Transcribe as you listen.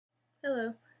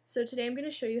Hello. So today I'm going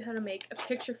to show you how to make a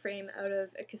picture frame out of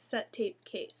a cassette tape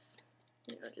case.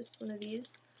 Just one of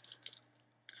these.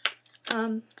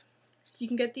 You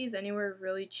can get these anywhere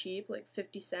really cheap, like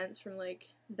 50 cents from like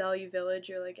Value Village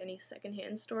or like any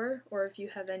secondhand store, or if you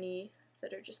have any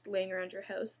that are just laying around your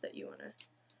house that you want to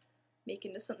make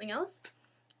into something else.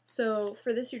 So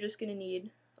for this you're just going to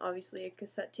need, obviously, a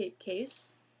cassette tape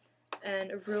case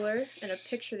and a ruler and a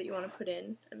picture that you want to put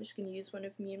in. I'm just going to use one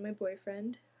of me and my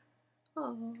boyfriend.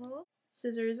 Aww.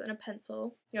 Scissors and a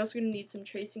pencil. You're also going to need some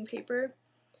tracing paper,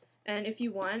 and if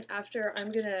you want, after,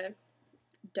 I'm going to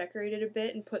decorate it a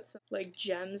bit and put some like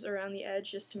gems around the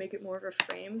edge just to make it more of a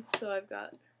frame. So I've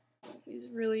got these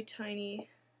really tiny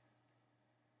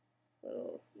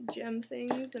little gem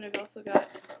things, and I've also got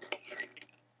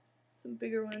some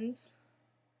bigger ones.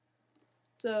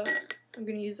 So I'm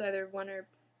going to use either one or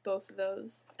both of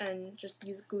those and just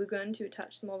use a glue gun to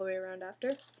attach them all the way around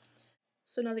after.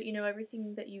 So now that you know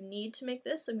everything that you need to make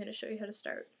this, I'm going to show you how to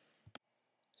start.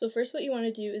 So first what you want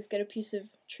to do is get a piece of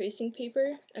tracing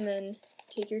paper and then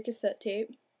take your cassette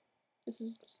tape. This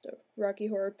is just a Rocky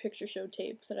Horror Picture Show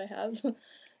tape that I have.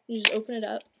 You just open it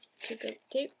up, take out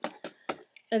the tape,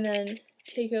 and then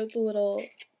take out the little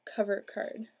cover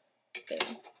card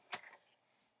thing.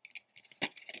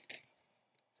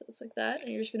 So it's like that, and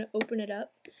you're just going to open it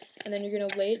up, and then you're going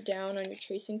to lay it down on your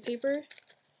tracing paper,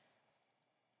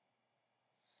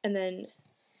 and then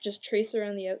just trace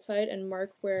around the outside and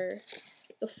mark where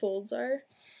the folds are.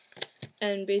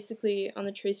 And basically on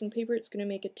the tracing paper it's going to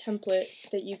make a template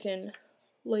that you can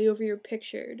lay over your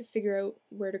picture to figure out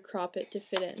where to crop it to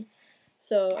fit in.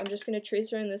 So I'm just going to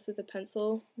trace around this with a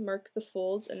pencil, mark the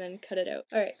folds, and then cut it out.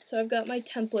 Alright, so I've got my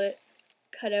template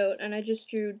cut out and I just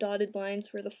drew dotted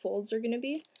lines where the folds are going to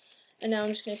be. And now I'm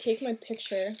just going to take my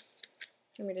picture,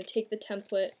 I'm going to take the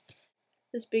template.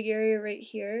 This big area right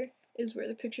here is where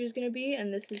the picture is going to be,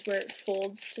 and this is where it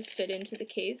folds to fit into the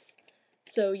case.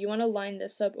 So you want to line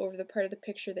this up over the part of the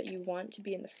picture that you want to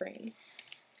be in the frame.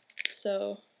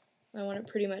 So I want it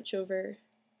pretty much over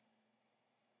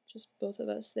just both of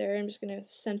us there. I'm just going to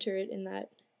center it in that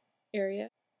area.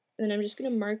 And then I'm just going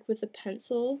to mark with a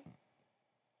pencil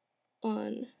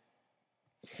on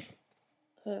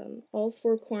all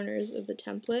four corners of the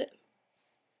template.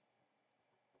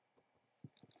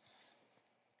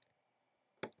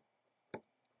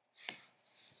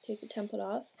 Take the template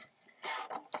off.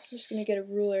 I'm just going to get a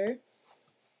ruler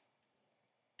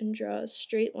and draw a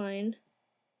straight line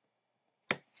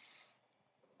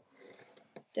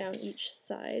down each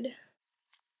side.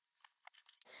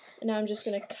 And now I'm just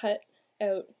going to cut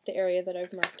out the area that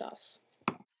I've marked off.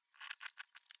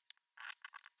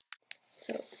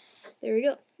 So there we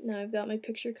go. Now I've got my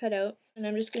picture cut out, and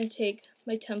I'm just going to take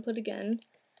my template again,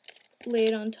 lay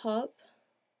it on top,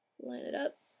 line it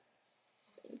up.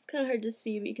 It's kind of hard to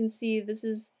see, but you can see this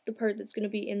is the part that's going to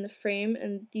be in the frame,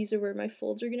 and these are where my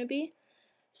folds are going to be.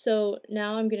 So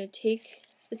now I'm going to take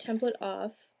the template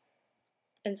off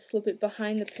and slip it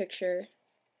behind the picture.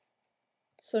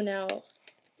 So now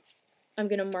I'm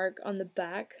going to mark on the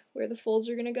back where the folds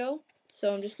are going to go.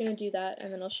 So I'm just going to do that,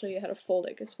 and then I'll show you how to fold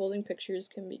it, because folding pictures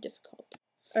can be difficult.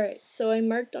 Alright, so I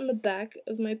marked on the back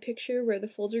of my picture where the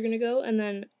folds are going to go, and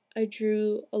then I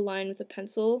drew a line with a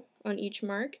pencil on each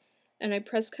mark, and I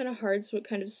pressed kind of hard so it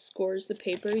kind of scores the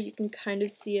paper. You can kind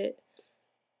of see it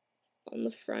on the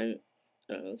front.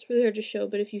 I don't know, it's really hard to show,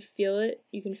 but if you feel it,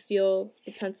 you can feel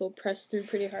the pencil press through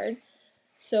pretty hard.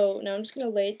 So now I'm just going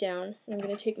to lay it down, and I'm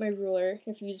going to take my ruler.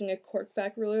 If you're using a cork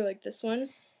back ruler like this one,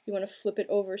 you want to flip it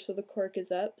over so the cork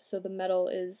is up, so the metal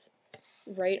is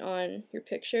right on your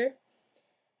picture.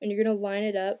 And you're going to line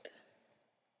it up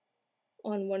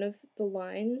on one of the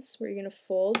lines where you're going to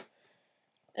fold,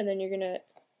 and then you're going to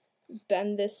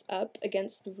bend this up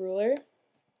against the ruler,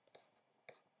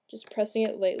 just pressing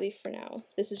it lightly for now.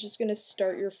 This is just going to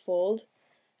start your fold,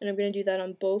 and I'm going to do that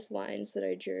on both lines that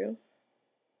I drew.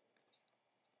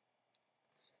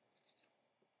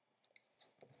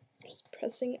 Just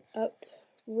pressing up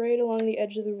right along the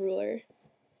edge of the ruler.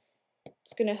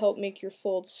 It's going to help make your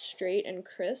fold straight and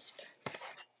crisp.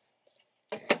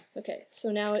 Okay,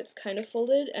 so now it's kind of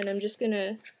folded, and I'm just going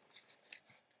to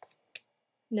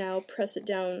now press it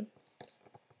down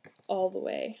all the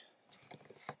way.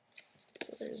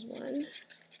 So there's one,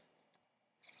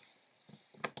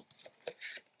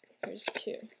 there's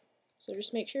two. So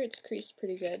just make sure it's creased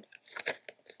pretty good.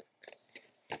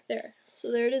 There.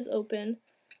 So there it is open,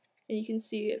 and you can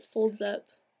see it folds up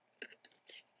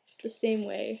the same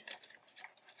way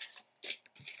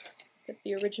that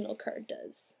the original card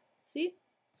does. See?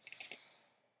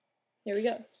 There we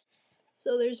go.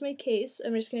 So there's my case.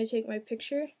 I'm just going to take my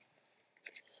picture,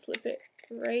 slip it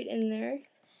right in there.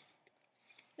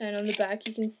 And on the back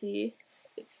you can see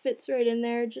it fits right in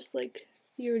there just like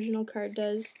the original card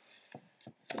does.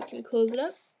 You can close it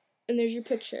up and there's your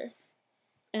picture.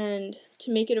 And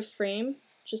to make it a frame,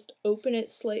 just open it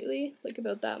slightly, like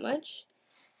about that much,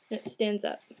 and it stands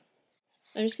up.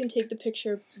 I'm just going to take the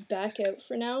picture back out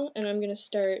for now, and I'm going to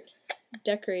start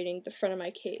decorating the front of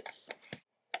my case.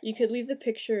 You could leave the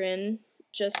picture in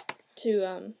just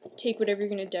to take whatever you're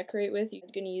going to decorate with. You're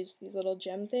going to use these little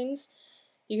gem things.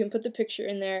 You can put the picture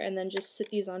in there and then just sit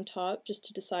these on top just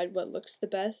to decide what looks the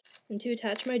best. And to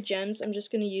attach my gems, I'm just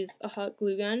going to use a hot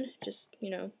glue gun. Just,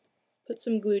 put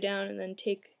some glue down and then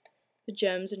take the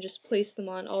gems and just place them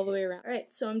on all the way around.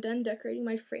 Alright, so I'm done decorating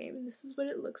my frame. This is what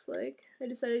it looks like. I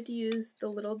decided to use the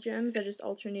little gems. I just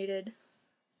alternated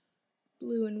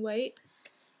blue and white,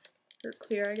 or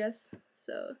clear I guess.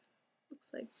 So,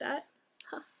 looks like that.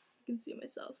 I can see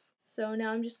myself. So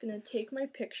now I'm just going to take my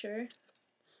picture,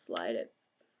 slide it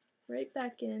right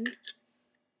back in,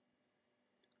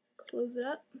 close it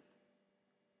up,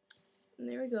 and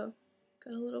there we go.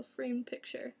 Got a little framed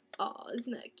picture. Aw,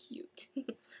 isn't that cute?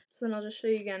 So then I'll just show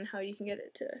you again how you can get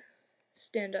it to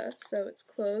stand up. So it's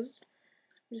closed.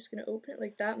 I'm just going to open it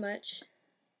like that much.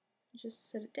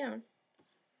 Just set it down.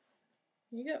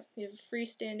 There you go. You have a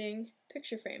freestanding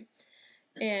picture frame.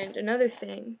 And another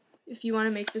thing, if you want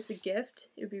to make this a gift,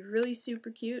 it would be really super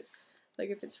cute. Like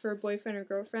if it's for a boyfriend or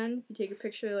girlfriend, if you take a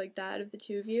picture like that of the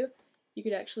two of you, you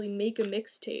could actually make a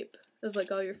mixtape of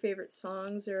like all your favorite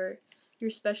songs or your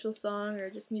special song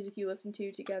or just music you listen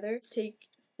to together. Just take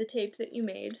the tape that you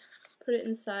made, put it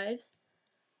inside,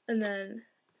 and then,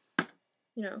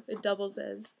 it doubles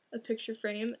as a picture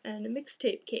frame and a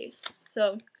mixtape case.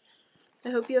 So, I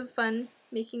hope you have fun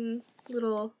making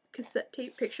little cassette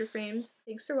tape picture frames.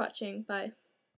 Thanks for watching. Bye.